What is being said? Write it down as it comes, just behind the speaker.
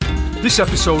This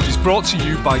episode is brought to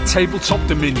you by Tabletop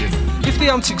Dominion. If the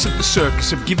antics of the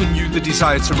circus have given you the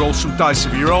desire to roll some dice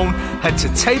of your own, head to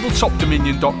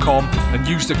tabletopdominion.com and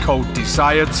use the code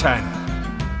DESIRE10.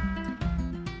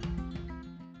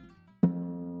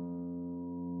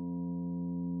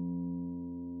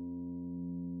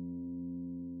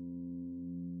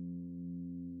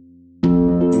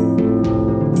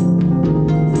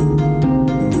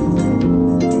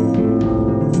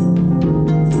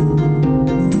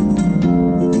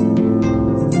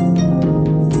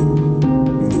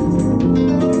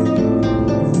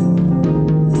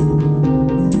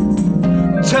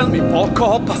 Tell me,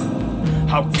 Bokop,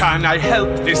 how can I help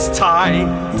this time?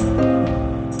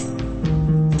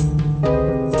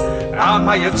 Am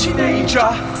I a teenager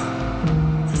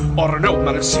or an old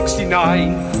man of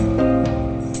 69?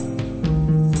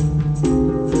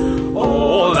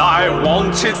 All I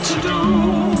wanted to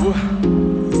do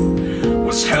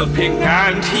was helping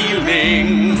and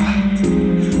healing.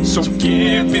 So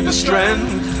give me the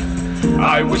strength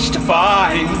I wish to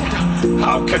find.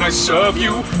 How can I serve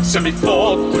you? Send me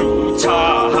forth through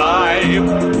time.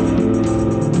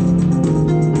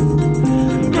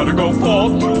 Gotta go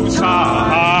forth through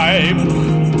time.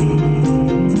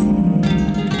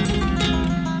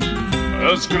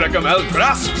 As Gregamel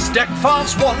grasps deck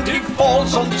fast, one dig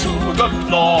falls onto the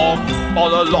floor.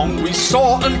 All along we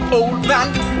saw an old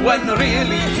man, when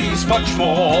really he's much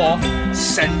more.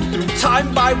 Sent through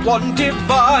time by one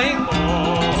divine,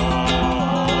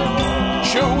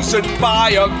 chosen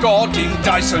by a god in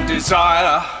dice and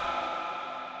desire.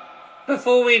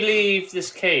 Before we leave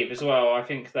this cave as well, I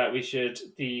think that we should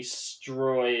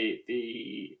destroy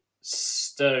the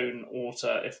stone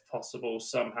altar if possible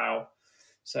somehow,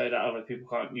 so that other people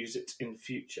can't use it in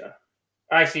future.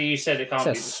 Actually, you said it can't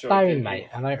be destroyed. Stone, mate.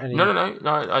 I don't really... No.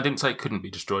 I didn't say it couldn't be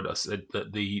destroyed. I said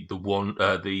that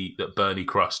that Bernie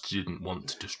Crust didn't want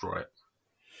to destroy it.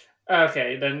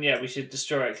 Okay, then yeah, we should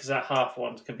destroy it because that half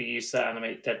wand can be used to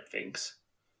animate dead things.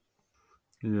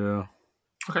 Yeah.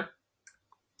 Okay.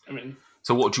 I mean,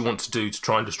 so what do you want to do to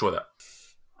try and destroy that?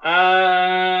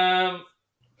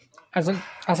 Hasn't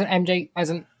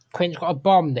Quinch got a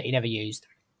bomb that he never used?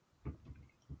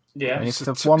 Yeah. I mean, if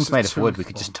the wand's made of wood, we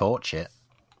could just torch it.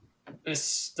 This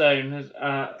stone.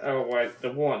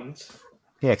 The wand.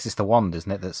 Yeah, because it's the wand,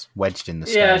 isn't it, that's wedged in the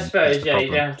stone. Yeah, I suppose. Yeah,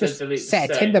 problem. you have to Just delete set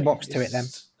the a stone. tinderbox to it then.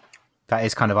 That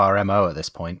is kind of our MO at this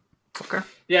point. Okay.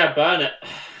 Yeah, burn it.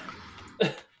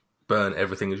 Burn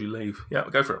everything as you leave. Yeah,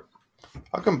 go for it.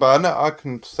 I can burn it. I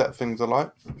can set things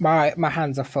alight. My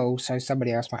hands are full, so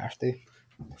somebody else might have to.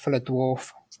 Full of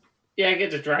dwarf. Yeah,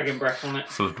 get the dragon breath on it.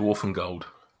 Full of dwarf and gold.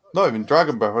 Not even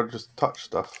dragon breath. I just touch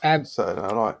stuff. Set it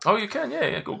alight. Oh, you can.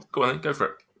 Yeah. Go on then. Go for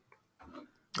it.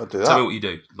 I'll do that. Tell me what you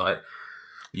do. Like,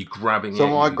 you grabbing. So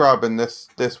am I grabbing this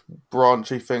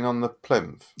branchy thing on the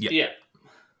plinth? Yeah.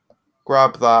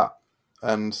 Grab that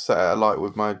and set it alight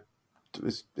with my.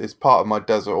 It's part of my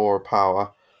desert aura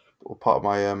power, or part of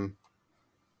my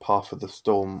path of the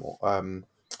storm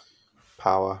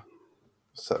power.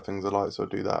 Set things alight, so I'll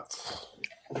do that.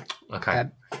 Okay.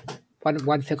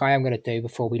 One thing I am going to do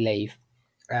before we leave,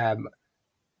 I'm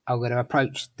going to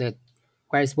approach the.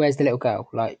 Where's the little girl?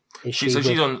 Like, is she's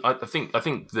on. I think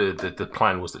the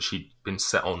plan was that she'd been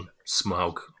set on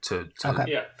Smaug to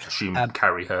assume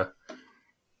carry her.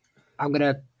 I'm going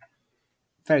to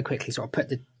very quickly sort of put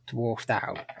the dwarf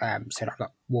down, so that I'm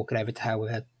not walking over to her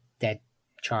with a dead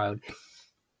child.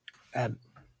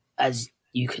 As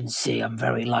you can see, I'm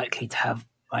very likely to have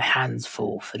my hands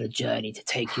full for the journey to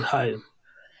take you home.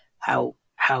 How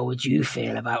would you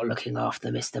feel about looking after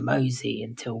Mr. Mosey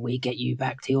until we get you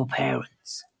back to your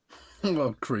parents?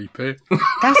 Well, creepy.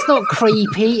 That's not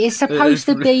creepy. It's supposed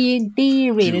to be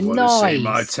endearing and nice. See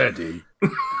my teddy?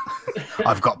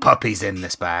 I've got puppies in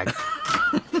this bag.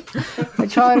 I'm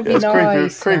trying to be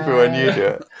nice. It's creepy when you do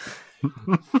it.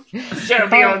 Shall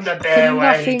be on the bear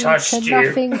where he touched you.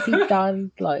 Nothing be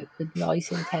done like with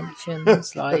nice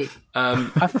intentions. Like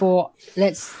I thought,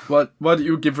 Why don't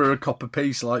you give her a copper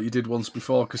piece like you did once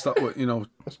before? Because that was,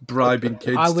 bribing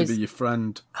kids to be your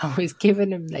friend. I was giving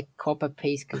them the copper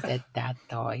piece because their dad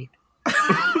died.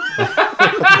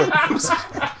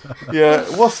 Yeah,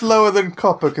 what's lower than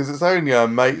copper? Because it's only a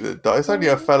mate that died. It's only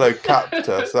a fellow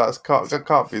captor, so that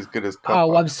can't be as good as copper.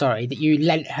 Oh, I'm sorry that you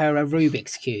lent her a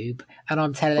Rubik's Cube and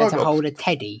I'm telling her to hold a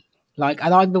teddy. Like,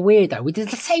 and I'm the weirdo. We did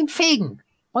the same thing.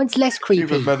 Mine's less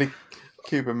creepy.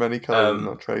 Cube in many colours,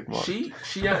 not trademark. She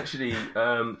actually.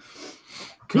 Can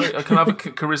I have a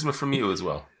charisma from you as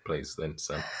well, please? Then,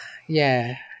 so.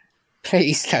 Yeah.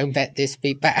 Please don't let this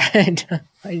be bad.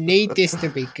 I need this to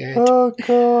be good. Oh,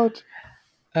 God.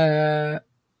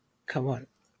 Come on.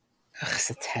 It's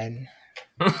a 10.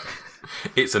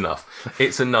 It's enough.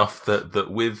 It's enough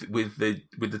that with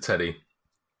the teddy,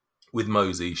 with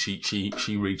Mosey,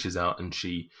 she reaches out and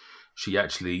she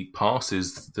actually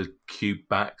passes the cube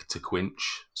back to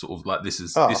Quinch, sort of like this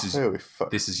is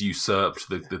usurped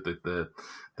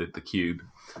the cube,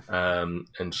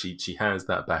 and she hands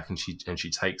that back and she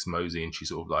takes Mosey and she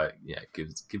sort of like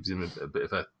gives him a bit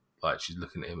of a, like, she's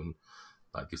looking at him and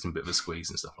like gives him a bit of a squeeze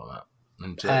and stuff like that.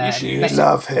 And you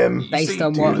love him. Based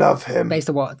on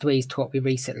what Dwee's taught me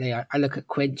recently, I look at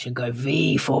Quinch and go,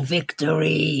 V for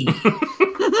victory.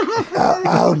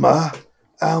 Alma,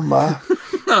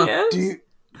 yes?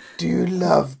 do you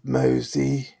love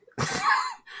Mosey?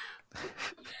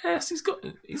 Yes, he's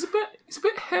a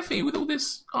bit heavy with all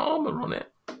this armor on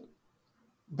it.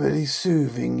 But he's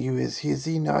soothing you, is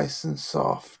he nice and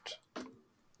soft?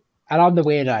 And I'm the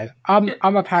weirdo.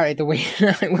 I'm apparently the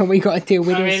weirdo when we got to deal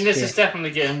with this. I mean, this is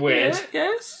definitely getting weird. Yeah,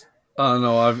 yes. Oh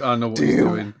no, I know what he's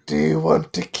doing. Do you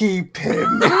want to keep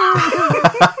him? Can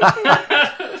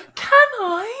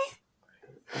I?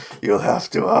 You'll have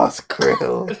to ask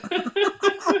Krill.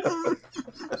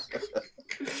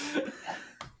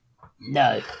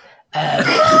 No.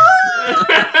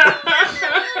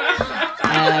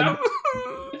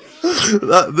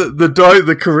 The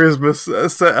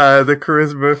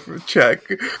charisma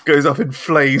check goes up in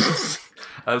flames.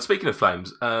 Speaking of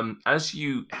flames, as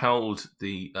you held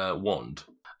the wand,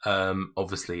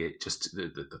 obviously it just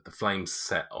the flames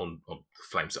set on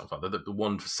fire. The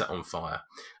wand was set on fire,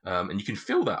 and you can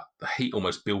feel that the heat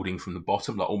almost building from the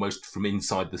bottom, like almost from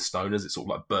inside the stone, as it's sort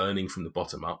of like burning from the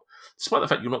bottom up, despite the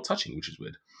fact you're not touching, which is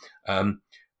weird. And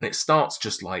it starts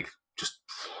just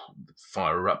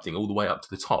fire erupting all the way up to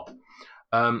the top.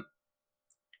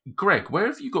 Greg, where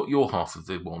have you got your half of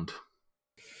the wand?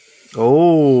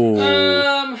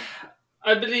 Oh.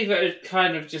 I believe I would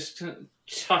kind of just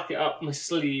chuck it up my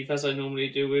sleeve as I normally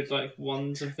do with like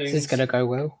wands and things. This is going to go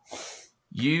well.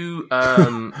 You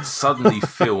suddenly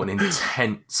feel an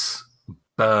intense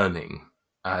burning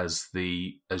as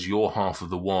your half of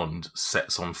the wand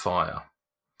sets on fire,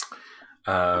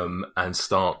 and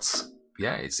starts.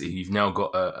 Yeah, you've now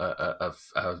got a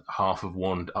half of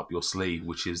wand up your sleeve,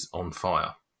 which is on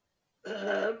fire.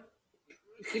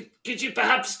 Could you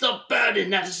perhaps stop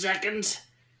burning that a second?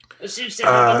 It seems to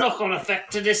have a knock-on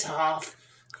effect to this half.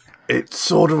 It's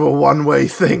sort of a one-way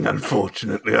thing,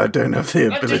 unfortunately. I don't have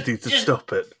the ability to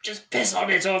stop it. Just piss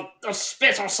on it or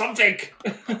spit or something.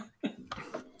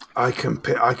 I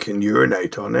can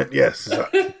urinate on it, yes.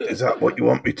 Is that what you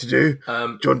want me to do?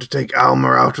 Do you want to take Alma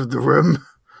out of the room?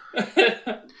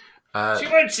 She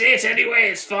won't see it anyway,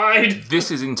 it's fine.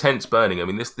 This is intense burning. I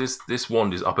mean, this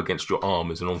wand is up against your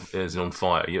arm as on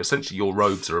fire. Essentially, your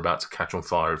robes are about to catch on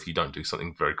fire if you don't do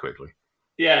something very quickly.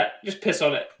 Yeah, just piss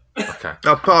on it. Okay.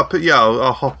 I'll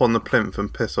hop on the plinth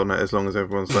and piss on it as long as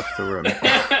everyone's left the room.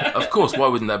 Of course, why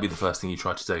wouldn't that be the first thing you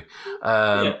try to do?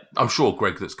 I'm sure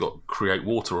Greg that's got create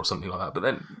water or something like that, but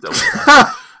then...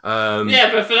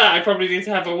 yeah, but for that I probably need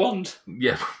to have a wand.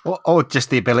 Yeah. Or just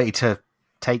the ability to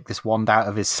take this wand out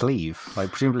of his sleeve.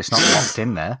 Like, presumably it's not locked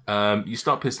in there. You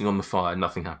start pissing on the fire,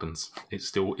 nothing happens. It's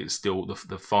still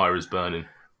the fire is burning.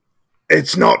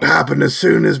 It's not happened. As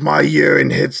soon as my urine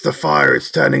hits the fire, it's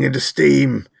turning into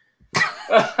steam.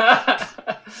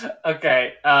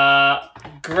 Okay,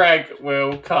 Greg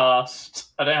will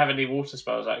cast... I don't have any water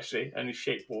spells, actually. Only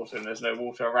shape water, and there's no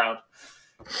water around.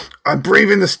 I'm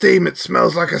breathing the steam. It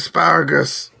smells like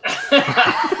asparagus.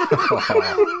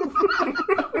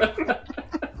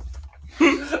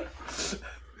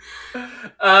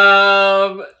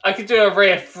 I could do a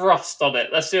ray of frost on it.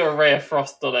 Let's do a ray of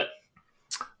frost on it.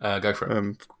 Go for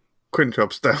it.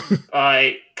 Quintrop's down.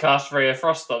 I cast ray of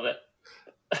frost on it.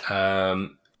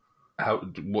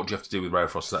 What do you have to do with ray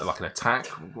of frost? Is that like an attack?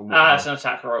 It's an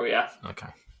attack roll, yeah. Okay.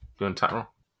 Do an attack roll?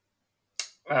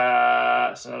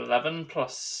 It's an 11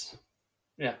 plus...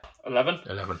 Yeah, 11.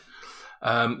 11.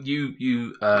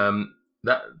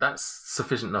 That's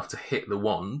sufficient enough to hit the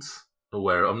wand.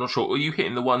 Or I'm not sure. Are you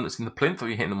hitting the one that's in the plinth, or are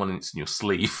you hitting the one that's in your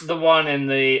sleeve? The one in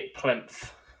the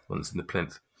plinth. One that's in the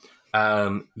plinth.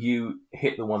 You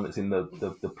hit the one that's in the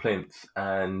plinth,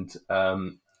 and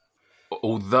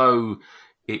although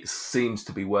it seems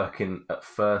to be working at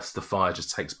first, the fire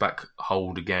just takes back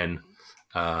hold again,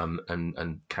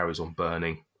 and carries on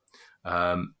burning.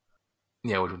 What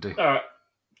do we do? All right.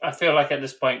 I feel like at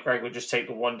this point, Greg would just take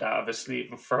the wand out of his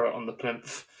sleeve and throw it on the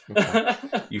plinth. Okay.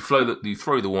 You throw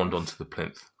the wand onto the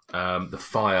plinth. The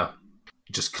fire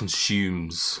just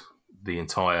consumes the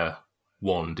entire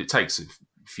wand. It takes a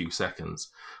few seconds,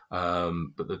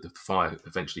 but the fire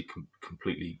eventually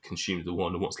completely consumes the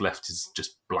wand, and what's left is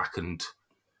just blackened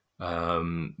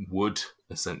wood,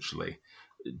 essentially.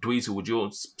 Dweezil, would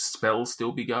your spell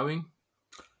still be going?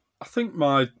 I think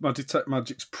my detect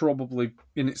magic's probably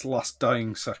in its last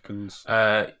dying seconds.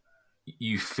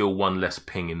 You feel one less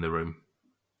ping in the room.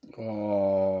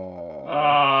 Oh.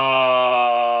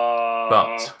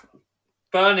 But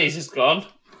Bernie's is gone.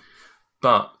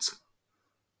 But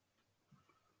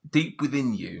deep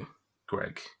within you,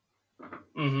 Greg,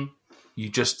 you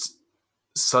just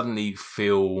suddenly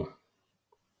feel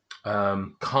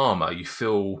calmer. You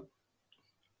feel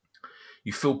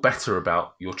better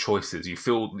about your choices. You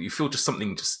feel just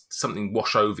something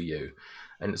wash over you,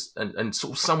 and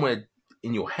sort of somewhere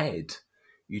in your head,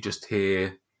 you just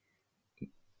hear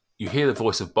the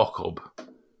voice of Bokob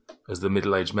as the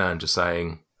middle-aged man just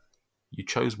saying, "You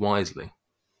chose wisely."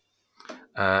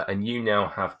 And you now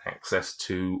have access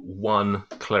to one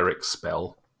cleric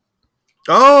spell.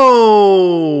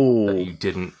 Oh! That you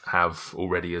didn't have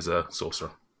already as a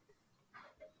sorcerer.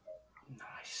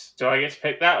 Nice. Do I get to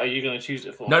pick that, or are you going to choose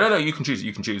it for me? No. You can choose.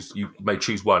 You can choose. You may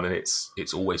choose one, and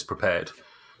it's always prepared.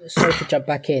 Sorry to jump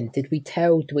back in. Did we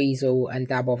tell Dweezil and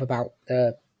Dabov about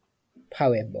the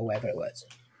poem or whatever it was?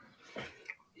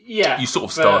 Yeah. You sort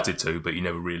of started to, but you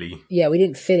never really. Yeah, we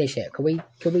didn't finish it. Can we?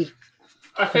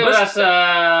 I feel let's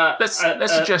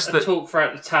suggest that talk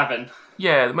throughout the tavern.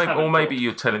 Yeah, maybe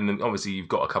you're telling them. Obviously, you've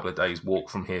got a couple of days walk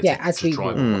from here. As we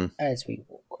walk.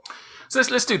 So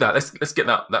let's do that. Let's get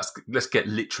that. Let's get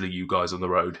literally you guys on the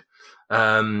road.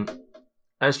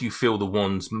 As you feel the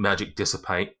wand's magic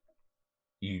dissipate,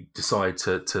 you decide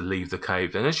to leave the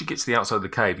cave. And as you get to the outside of the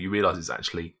cave, you realise it's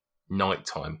actually night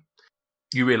time.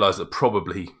 You realise that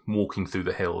probably walking through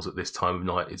the hills at this time of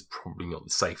night is probably not the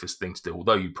safest thing to do,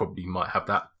 although you probably might have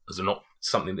that as not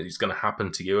something that is going to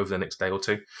happen to you over the next day or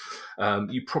two.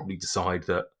 You probably decide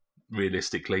that,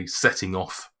 realistically, setting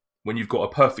off when you've got a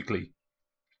perfectly,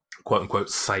 quote-unquote,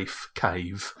 safe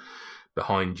cave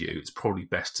behind you, it's probably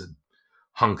best to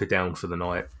hunker down for the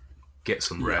night, get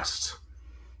some rest,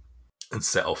 and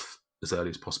set off as early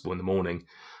as possible in the morning.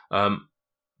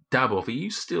 Dabov, are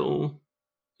you still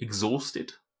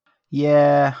exhausted?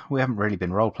 Yeah, we haven't really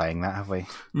been role-playing that, have we?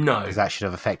 No. Because that should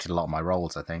have affected a lot of my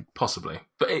rolls, I think. Possibly.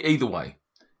 But either way.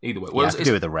 Well, it's to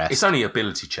do with the rest. It's only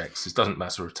ability checks. It doesn't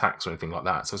matter attacks or anything like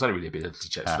that. So it's only really ability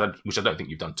checks, which I don't think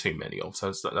you've done too many of.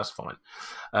 So that's fine.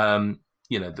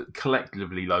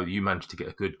 Collectively, though, you managed to get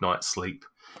a good night's sleep.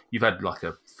 You've had like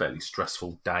a fairly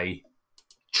stressful day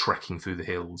trekking through the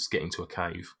hills, getting to a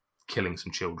cave, killing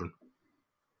some children.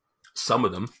 Some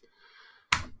of them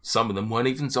weren't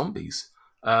even zombies.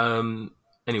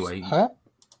 Anyway. Huh?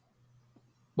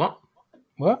 What?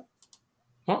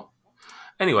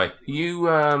 Anyway, you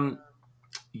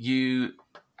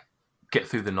get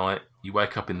through the night, you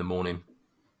wake up in the morning.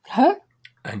 Huh?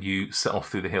 And you set off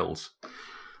through the hills.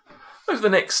 Over the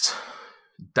next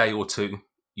day or two,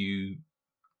 you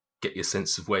get your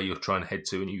sense of where you're trying to head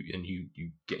to, and you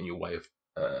get in your way of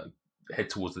head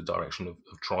towards the direction of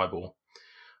Triboar.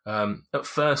 At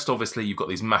first, obviously, you've got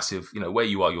these massive, where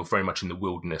you are, you're very much in the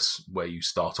wilderness where you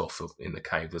start off in the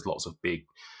cave. There's lots of big,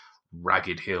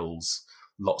 ragged hills,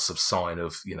 lots of sign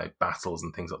of, battles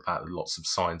and things like that. Lots of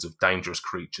signs of dangerous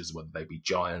creatures, whether they be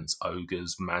giants,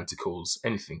 ogres, manticores,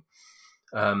 anything.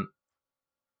 But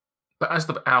as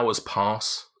the hours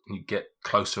pass and you get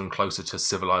closer and closer to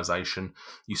civilization,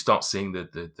 you start seeing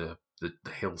the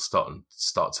hills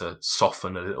start to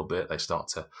soften a little bit. They start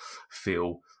to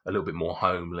feel a little bit more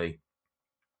homely.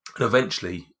 And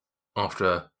eventually,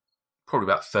 after probably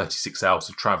about 36 hours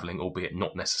of travelling, albeit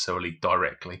not necessarily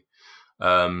directly,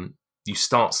 you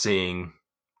start seeing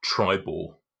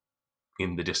Triboar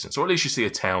in the distance. Or at least you see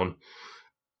a town,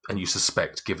 and you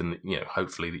suspect, given that,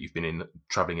 hopefully that you've been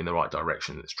travelling in the right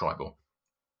direction, it's Triboar.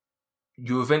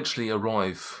 You eventually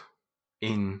arrive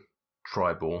in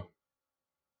Triboar,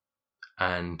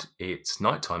 and it's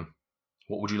nighttime.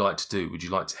 What would you like to do? Would you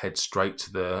like to head straight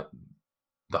to the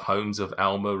homes of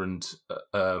Alma and?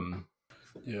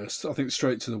 Yes, I think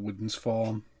straight to the Woodens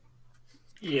farm.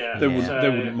 Yeah, they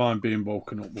wouldn't mind being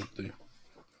woken up, would they?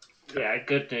 Yeah,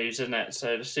 good news, isn't it?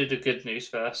 So let's do the good news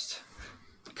first.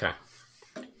 Okay.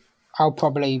 I'll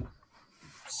probably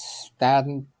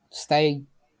stay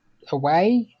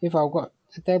away if I've got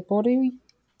a dead body.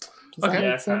 Does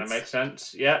that kind of makes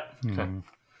sense. Yeah. Okay.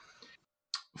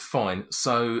 Fine.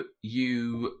 So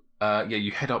you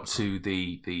head up to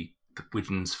the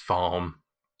Widgeons farm.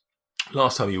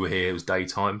 Last time you were here, it was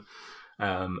daytime,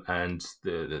 and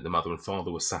the mother and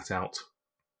father were sat out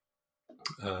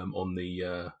on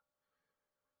the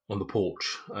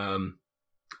porch.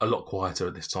 A lot quieter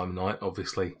at this time of night,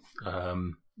 obviously.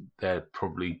 They're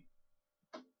probably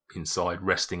inside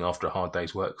resting after a hard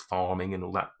day's work, farming and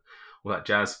all that all that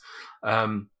jazz.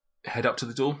 Head up to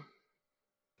the door.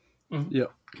 Yeah.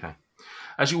 Okay.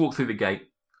 As you walk through the gate,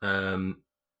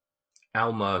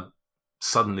 Alma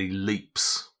suddenly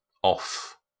leaps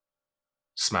off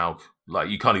Smaug. Like,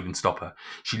 you can't even stop her.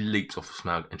 She leaps off of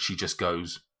Smaug and she just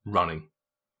goes running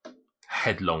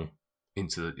headlong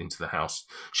into the house.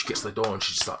 She gets to the door and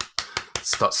she just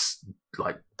starts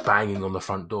like banging on the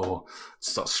front door,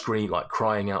 starts screaming, like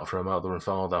crying out for her mother and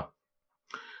father.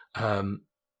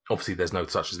 Obviously, there's no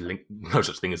such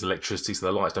thing as electricity, so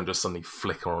the lights don't just suddenly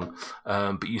flicker on.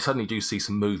 But you suddenly do see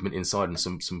some movement inside and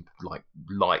some like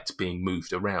light being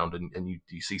moved around, and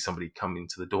you see somebody come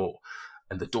into the door,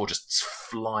 and the door just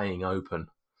flying open,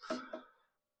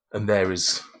 and there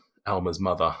is Alma's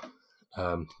mother,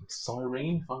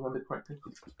 Cyrene, if I remember correctly.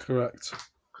 Correct.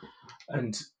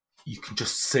 And you can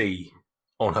just see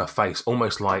on her face,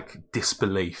 almost like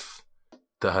disbelief,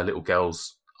 that her little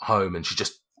girl's home, and she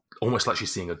just, almost like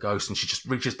she's seeing a ghost, and she just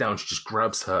reaches down, she just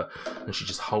grabs her, and she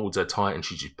just holds her tight, and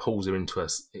she just pulls her into her,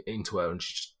 and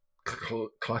she's just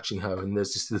clutching her, and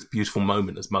there's just this beautiful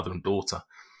moment as mother and daughter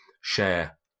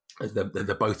share.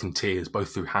 They're both in tears,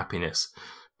 both through happiness,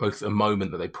 both a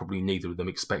moment that they probably neither of them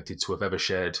expected to have ever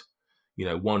shared. You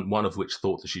know, one of which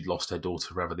thought that she'd lost her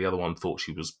daughter forever, the other one thought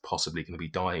she was possibly going to be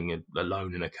dying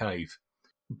alone in a cave.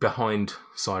 Behind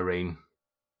Cyrene,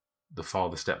 the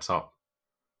father steps up,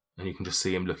 and you can just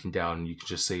see him looking down, and you can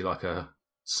just see like a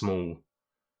small,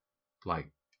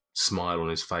 like, smile on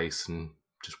his face, and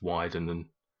just widen, and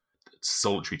a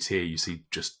solitary tear you see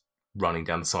just running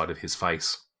down the side of his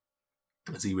face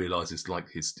as he realises, like,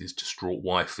 his distraught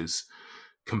wife is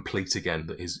complete again,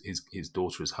 that his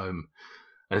daughter is home.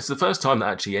 And it's the first time that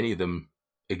actually any of them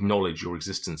acknowledge your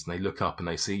existence, and they look up and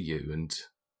they see you, and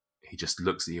he just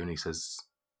looks at you and he says,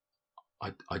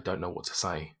 I don't know what to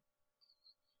say.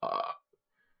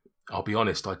 I'll be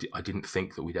honest, I didn't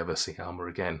think that we'd ever see Alma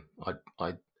again.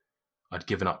 I'd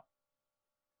given up.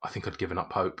 I think I'd given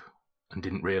up hope and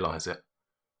didn't realise it.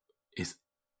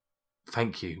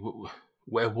 Thank you.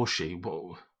 Where was she?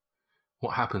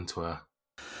 What happened to her?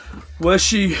 Where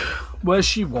she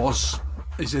was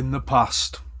is in the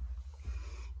past.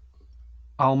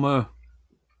 Alma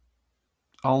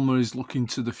is looking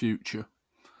to the future.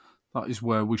 That is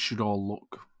where we should all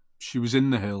look. She was in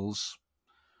the hills.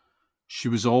 She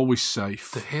was always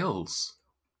safe. The hills?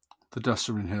 The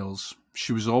Desserin Hills.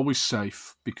 She was always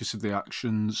safe because of the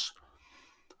actions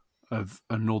of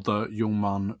another young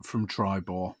man from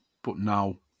Tribor. But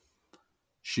now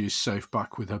she is safe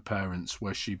back with her parents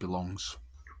where she belongs.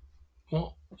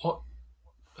 What?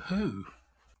 Who?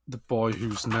 The boy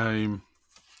whose name...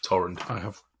 Torrent. I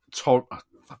have...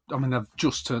 I've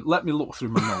just turned... Let me look through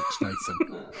my notes,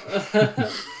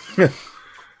 Nathan.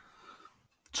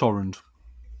 Torrent.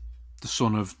 The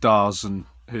son of Dars and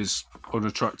his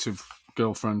unattractive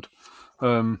girlfriend.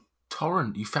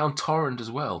 Torrent? You found Torrent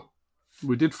as well?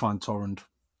 We did find Torrent.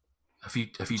 Have you...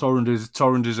 Torrent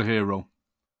is a hero.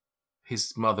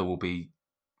 His mother will be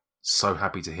so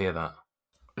happy to hear that.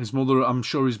 I'm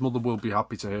sure his mother will be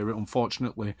happy to hear it.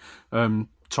 Unfortunately,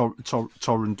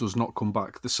 Torrent does not come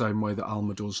back the same way that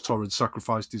Alma does. Torrent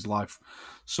sacrificed his life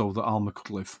so that Alma could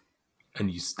live.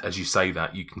 And as you say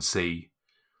that, you can see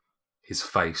his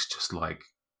face just like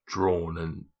drawn,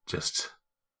 and just,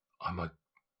 I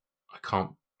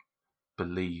can't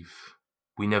believe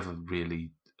we never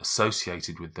really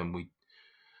associated with them.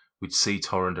 We'd see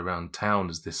Torrent around town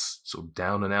as this sort of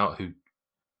down and out who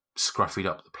scruffed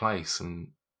up the place, and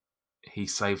he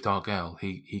saved our girl.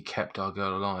 He kept our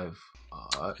girl alive.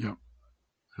 Yeah.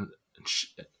 And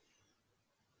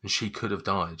she could have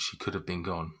died. She could have been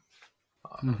gone.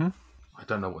 I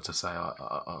don't know what to say.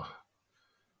 I'll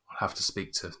have to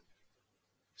speak to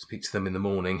them in the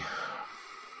morning.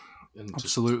 And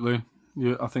absolutely.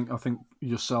 Yeah, I think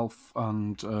yourself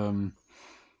and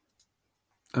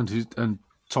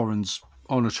Torrent's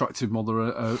unattractive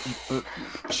mother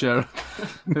share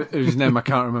whose name I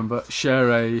can't remember, share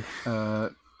a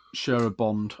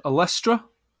bond. Alestra?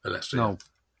 Alestra. No.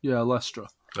 Yeah, Alestra.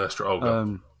 Alestra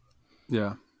Olga.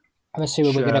 Yeah. I'm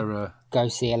assuming we're going to go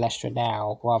see Alestra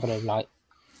now rather than like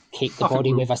keep the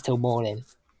body with us till morning.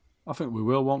 I think we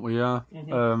will, won't we? Yeah.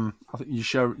 Mm-hmm. I think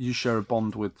you share a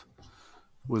bond with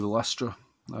Alestra.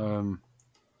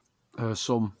 Her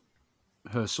son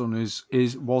is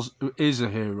a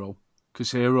hero,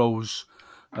 because heroes.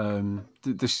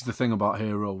 This is the thing about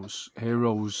heroes.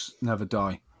 Heroes never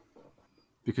die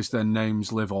because their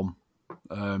names live on.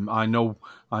 I know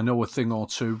a thing or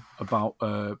two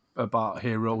about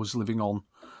heroes living on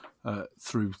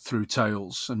through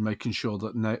tales and making sure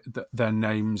that their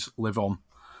names live on.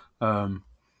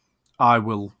 I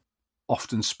will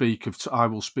often speak of. I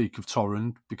will speak of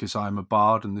Torrand because I'm a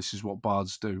bard, and this is what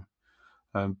bards do.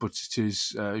 But it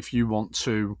is if you want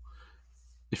to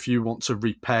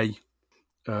repay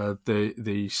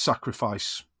the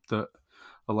sacrifice that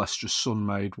Alestra's son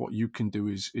made, what you can do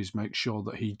is make sure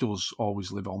that he does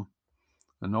always live on,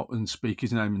 and speak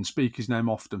his name, and speak his name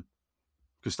often,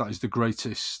 because that is the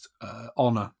greatest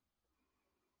honour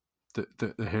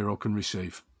that the hero can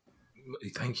receive.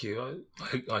 Thank you.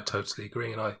 I totally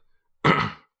agree, and I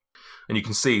and you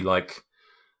can see like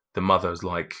the mother's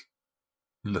like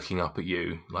looking up at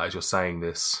you like as you're saying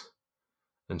this,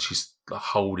 and she's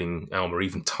holding Alma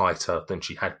even tighter than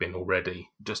she had been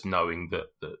already, just knowing that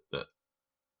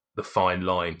the fine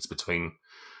lines between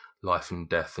life and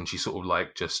death. And she sort of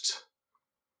like just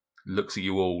looks at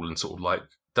you all and sort of like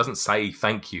doesn't say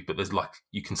thank you, but there's like,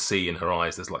 you can see in her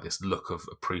eyes there's like this look of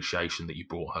appreciation that you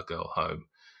brought her girl home,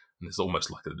 and there's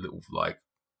almost like a little like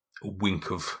a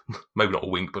wink of maybe not a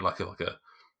wink, but like a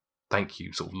thank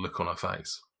you sort of look on her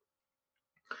face.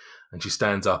 And she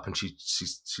stands up and she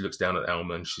looks down at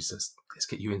Alma and she says, "Let's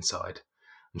get you inside."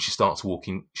 And she starts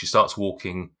walking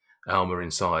Alma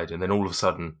inside, and then all of a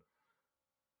sudden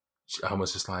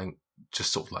Alma's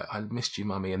just sort of like, "I missed you,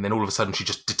 Mummy." And then all of a sudden she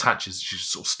just detaches, she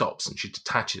just sort of stops and she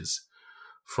detaches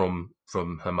from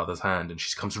her mother's hand, and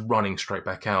she comes running straight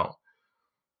back out,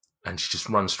 and she just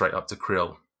runs straight up to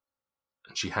Krill,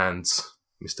 and she hands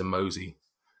Mr. Mosey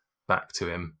back to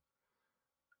him,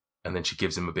 and then she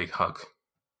gives him a big hug.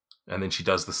 And then she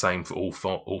does the same for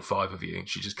all five of you.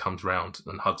 She just comes round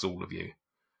and hugs all of you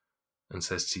and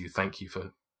says to you, thank you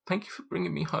for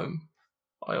bringing me home.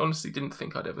 I honestly didn't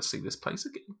think I'd ever see this place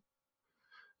again.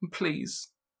 And please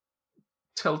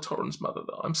tell Torrand's mother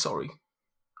that I'm sorry.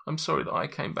 I'm sorry that I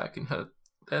came back and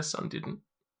their son didn't."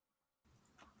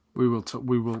 We are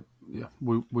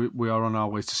on our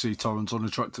way to see Torrand's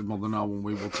unattractive mother now, and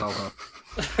we will tell her.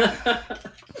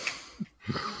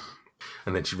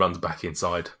 And then she runs back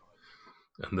inside.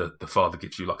 And the father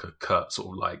gives you like a curt sort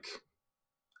of like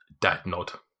dad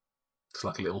nod. It's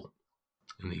like a little,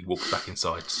 and he walks back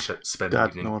inside to spend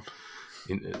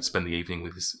the evening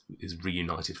with his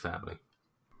reunited family.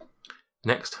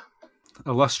 Next,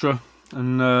 Alestra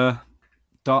and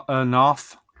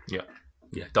Narth. Yeah,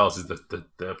 Dars is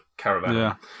the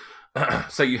caravan. Yeah.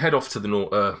 So you head off to the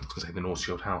North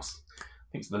Shield House.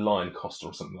 I think it's the Lion Costa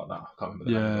or something like that. I can't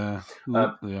remember the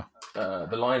name.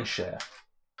 The Lion Share.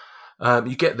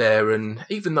 You get there, and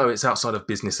even though it's outside of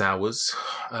business hours,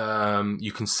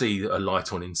 you can see a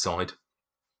light on inside.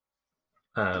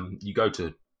 You go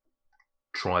to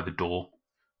try the door.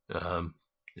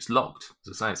 It's locked.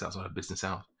 As I say, it's outside of business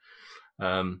hours.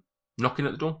 Knocking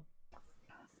at the door?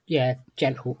 Yeah,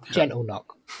 gentle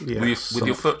knock. Yeah, with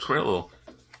your foot, Krill, or?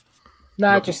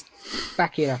 No, just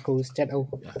back your knuckles, gentle.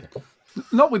 Okay.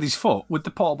 Not with his foot, with the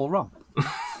portable ram.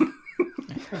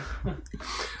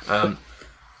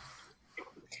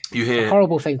 You hear a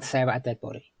horrible thing to say about a dead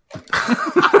body.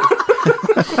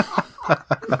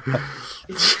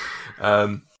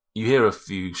 You hear a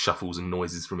few shuffles and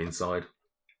noises from inside,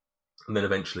 and then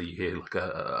eventually you hear like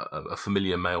a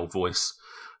familiar male voice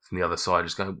from the other side,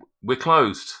 just going, "We're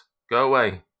closed. Go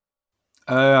away."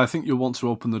 I think you'll want to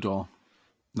open the door.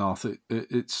 No,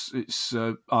 it's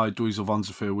I, Dweezil Van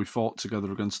Zephyr. We fought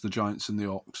together against the giants and the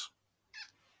orcs.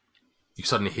 You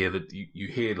suddenly hear that you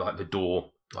hear like the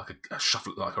door. Like a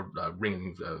shuffle, like a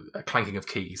ringing, a clanking of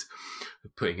keys,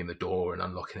 putting in the door and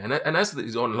unlocking it. And as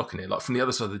he's unlocking it, like from the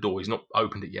other side of the door, he's not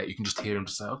opened it yet. You can just hear him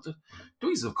say,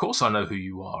 "Dweezil, of course I know who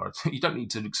you are. You don't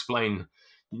need to explain.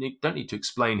 You don't need to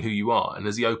explain who you are." And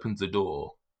as he opens the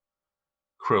door,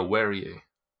 Krill, where are you?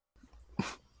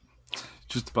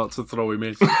 Just about to throw him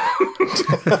in.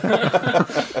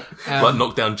 Like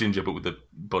knock down Ginger, but with the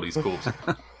body's corpse.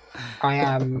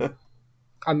 I'm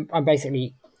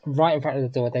basically right in front of the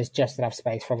door. There's just enough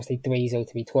space for obviously Dweezil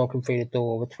to be talking through the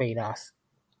door between us.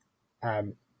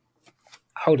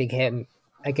 Holding him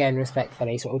again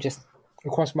respectfully, sort of just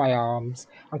across my arms.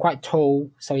 I'm quite tall,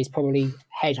 so he's probably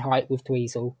head height with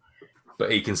Dweezil.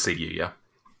 But he can see you, yeah?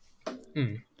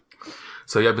 Mm.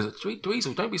 So yeah, but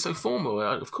Dweezil, don't be so formal.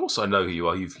 Of course I know who you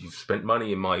are. You've spent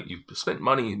money in my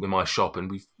shop, and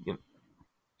we've.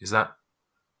 Is that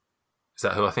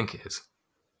who I think it is?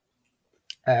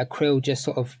 Krill just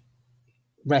sort of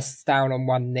rests down on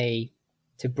one knee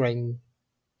to bring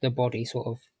the body sort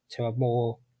of to a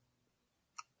more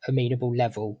amenable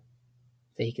level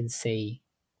that he can see.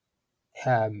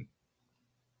 I'm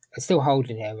still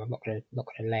holding him. I'm not gonna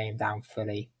lay him down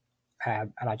fully,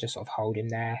 and I just sort of hold him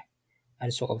there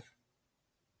and sort of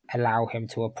allow him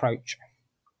to approach.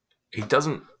 He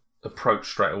doesn't approach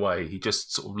straight away. He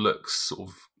just sort of looks sort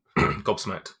of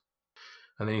gobsmacked.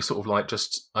 And then he sort of like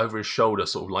just over his shoulder,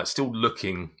 sort of like still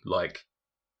looking like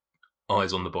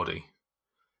eyes on the body.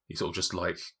 He sort of just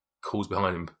like calls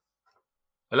behind him,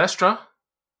 Alestra,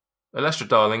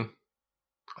 darling,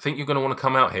 I think you're going to want to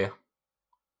come out here.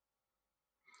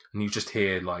 And you just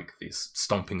hear like this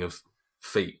stomping of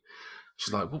feet.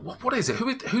 She's like, what is it?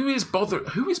 Who is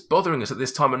bothering us at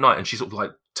this time of night? And she sort of like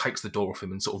takes the door off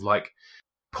him and sort of like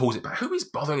pulls it back. Who is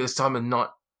bothering at this time of night?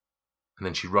 And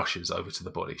then she rushes over to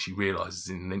the body. She realizes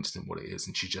in an instant what it is,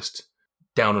 and she's just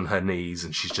down on her knees,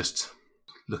 and she's just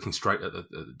looking straight at the.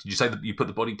 Did you say that you put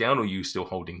the body down, or are you still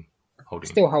holding?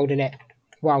 Still holding it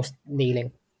whilst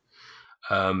kneeling.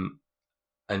 And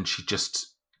she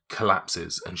just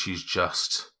collapses, and she's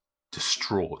just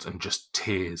distraught, and just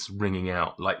tears ringing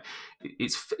out. Like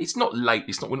it's not late.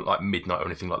 It's not like midnight or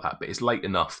anything like that, but it's late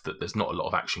enough that there's not a lot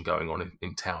of action going on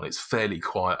in town. It's fairly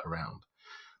quiet around.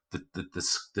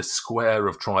 The square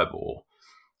of Triboar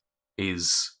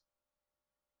is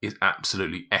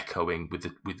absolutely echoing with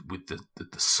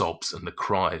the sobs and the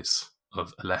cries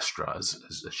of Alestra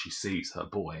as she sees her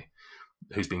boy,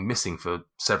 who's been missing for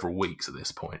several weeks at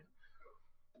this point.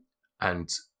 And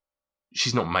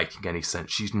she's not making any sense.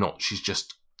 She's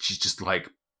just like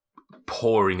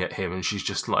pouring at him, and she's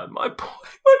just like, my boy,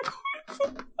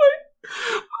 what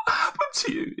happened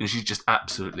to you? And she's just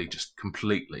absolutely, just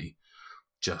completely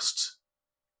just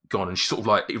gone. And she sort of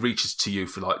like, it reaches to you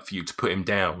for you to put him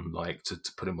down, like to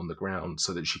put him on the ground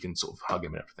so that she can sort of hug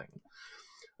him and everything.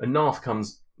 And Narth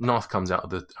comes out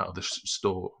of the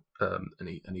store, and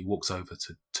he walks over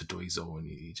to Dweezil, and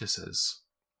he just says,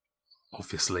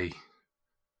 obviously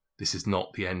this is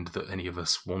not the end that any of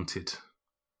us wanted,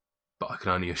 but I can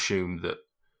only assume that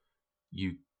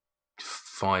you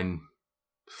fine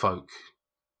folk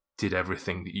did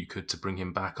everything that you could to bring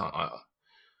him back.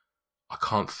 I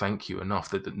can't thank you enough.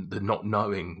 The not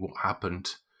knowing what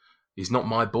happened. He's not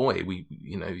my boy.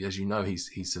 As you know, he's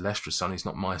Celestra's son. He's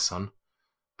not my son.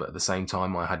 But at the same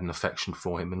time, I had an affection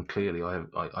for him, and clearly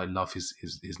I love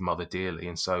his mother dearly,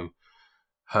 and so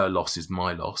her loss is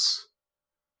my loss.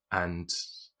 And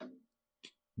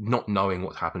not knowing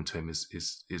what happened to him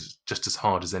is just as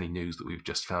hard as any news that we've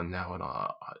just found now. And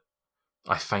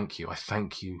I thank you. I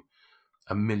thank you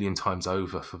a million times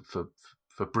over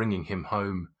for bringing him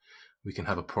home. We can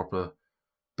have a proper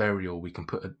burial. We can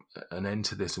put an end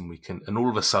to this, and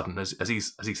all of a sudden, as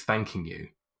he's thanking you,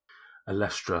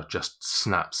 Alestra just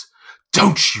snaps.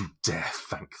 Don't you dare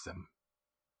thank them.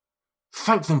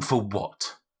 Thank them for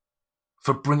what?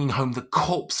 For bringing home the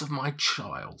corpse of my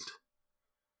child.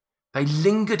 They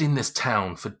lingered in this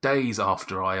town for days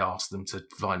after I asked them to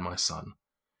find my son.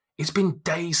 It's been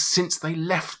days since they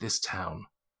left this town.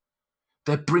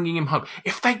 They're bringing him home.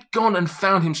 If they'd gone and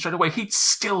found him straight away, he'd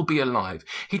still be alive.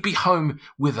 He'd be home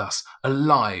with us,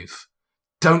 alive.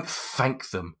 Don't thank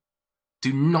them.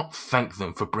 Do not thank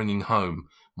them for bringing home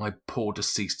my poor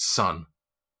deceased son.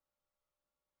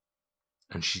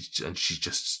 And she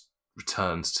just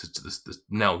returns to this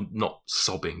now not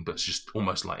sobbing, but just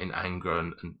almost like in anger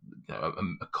and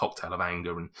a cocktail of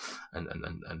anger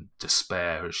and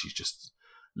despair, as she's just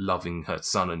loving her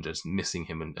son and just missing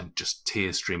him, and just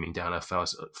tears streaming down her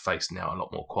face now, a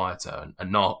lot more quieter.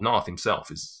 And Narth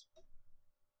himself is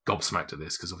gobsmacked at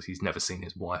this, because obviously he's never seen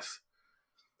his wife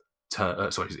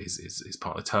his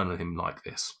partner turn on him like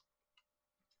this,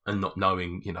 and not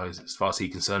knowing, as far as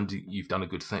he's concerned, you've done a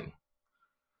good thing.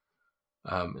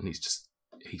 And he's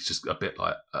just a bit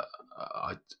like,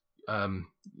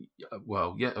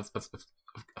 well, yeah,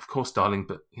 of course, darling,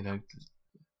 but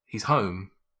he's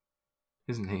home,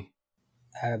 isn't he?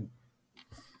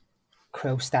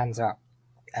 Krill stands up,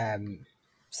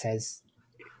 says,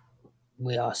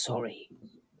 "We are sorry.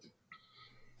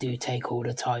 Do take all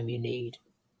the time you need."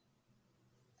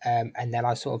 And then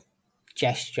I sort of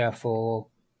gesture for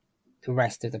the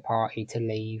rest of the party to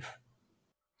leave.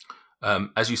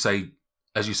 As you say,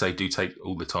 do take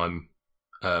all the time.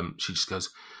 She just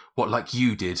goes, "What, like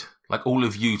you did? Like all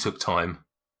of you took time?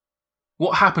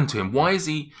 What happened to him? Why is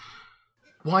he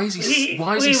We will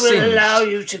singed?" allow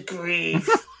you to grieve.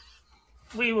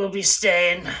 We will be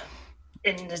staying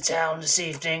in the town this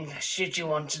evening. Should you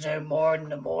want to know more in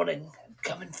the morning,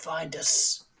 come and find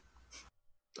us.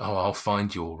 Oh, I'll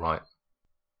find you all right.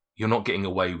 You're not getting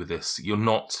away with this. You're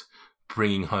not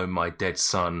bringing home my dead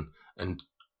son and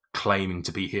claiming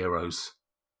to be heroes.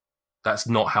 That's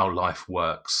not how life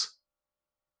works.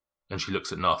 And she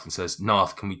looks at Narth and says,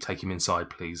 "Narth, can we take him inside,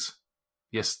 please?"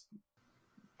 Yes.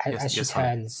 As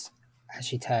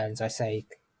she turns, I say,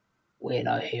 "We're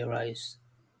no heroes.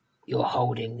 You're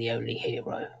holding the only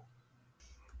hero."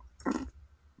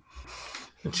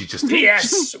 And she just...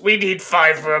 Yes, we need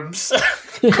 5 rooms.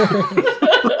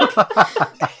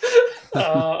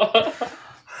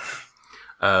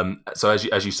 So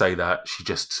as you say that, she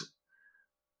just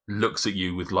looks at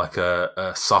you with like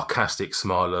a sarcastic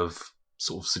smile of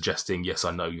sort of suggesting, yes,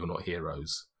 I know you're not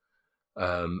heroes.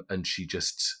 And she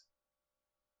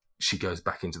goes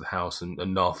back into the house, and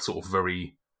Narth sort of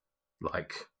very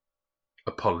like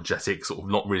apologetic, sort of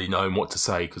not really knowing what to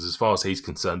say, because as far as he's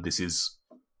concerned, this is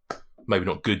maybe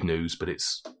not good news, but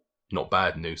it's not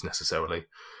bad news necessarily.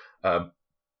 But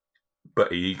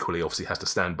he equally obviously has to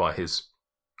stand by his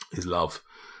love,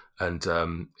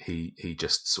 and he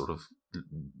just sort of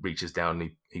reaches down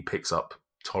and he picks up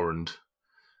Torrend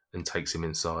and takes him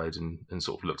inside and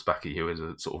sort of looks back at you as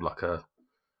a sort of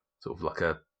like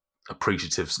a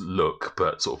appreciative look,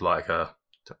 but sort of like a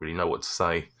don't really know what to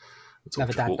say.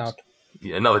 Another dad nod.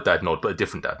 Yeah, another dad nod, but a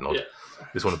different dad nod. Yeah.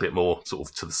 This one a bit more sort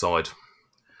of to the side.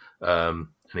 And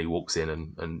he walks in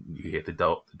and you hear the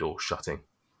door shutting.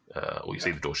 Or you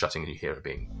see the door shutting and you hear it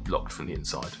being locked from the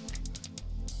inside.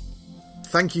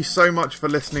 Thank you so much for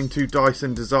listening to Dice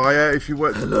and Desire. If you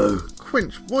were... Hello.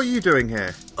 Quinch, what are you doing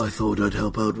here? I thought I'd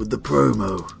help out with the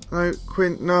promo. No,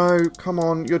 Quint, no, come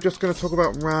on. You're just going to talk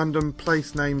about random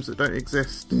place names that don't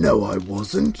exist. No, I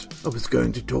wasn't. I was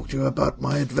going to talk to you about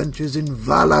my adventures in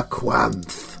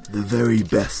Valaquanth, the very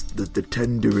best that the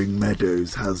Tendering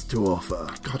Meadows has to offer.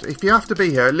 God, if you have to be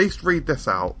here, at least read this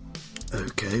out.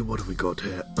 Okay, what have we got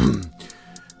here?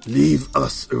 Leave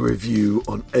us a review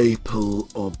on Apple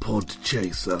or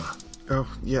Podchaser. Oh,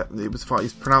 yeah, it was fine.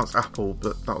 It's pronounced Apple,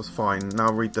 but that was fine.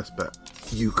 Now read this bit.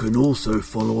 You can also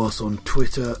follow us on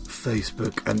Twitter,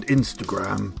 Facebook and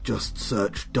Instagram. Just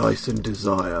search Dice and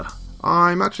Desire.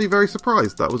 I'm actually very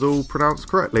surprised that was all pronounced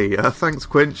correctly. Thanks,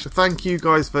 Quinch. Thank you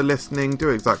guys for listening. Do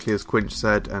exactly as Quinch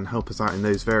said and help us out in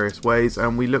those various ways.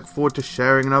 And we look forward to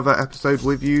sharing another episode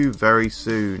with you very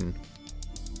soon.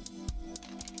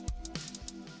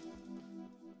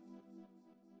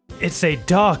 It's a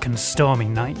dark and stormy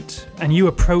night, and you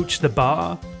approach the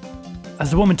bar. As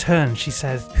the woman turns, she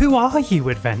says, "Who are you,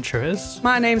 adventurers?"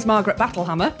 My name's Margaret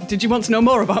Battlehammer. Did you want to know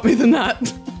more about me than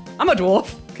that? I'm a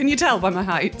dwarf. Can you tell by my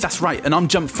height? That's right, and I'm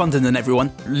Jump Thunderman,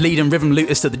 everyone. Lead and rhythm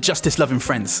lutist of the Justice Loving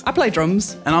Friends. I play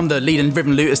drums. And I'm the lead and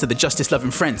rhythm lutist of the Justice Loving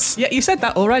Friends. Yeah, you said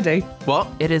that already. What?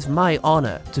 It is my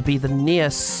honour to be the near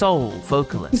sole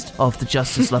vocalist of the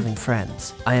Justice Loving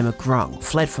Friends. I am a grung,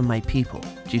 fled from my people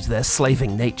due to their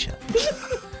slaving nature.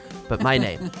 But my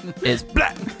name is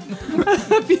Black.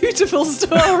 Beautiful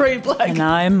story, Black. And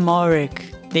I'm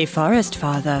Morik, the Forest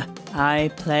Father.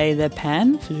 I play the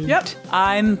pan flute. Yep.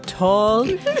 I'm tall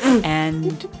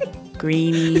and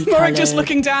greeny Morik just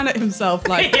looking down at himself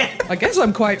like, I guess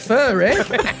I'm quite furry.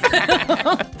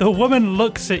 The woman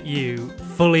looks at you,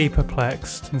 fully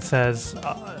perplexed, and says,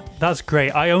 "That's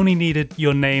great. I only needed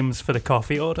your names for the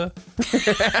coffee order."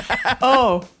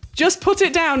 Oh, just put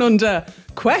it down under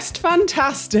Quest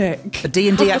Fantastic. A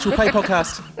D&D actual play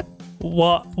podcast.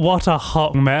 What a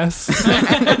hot mess.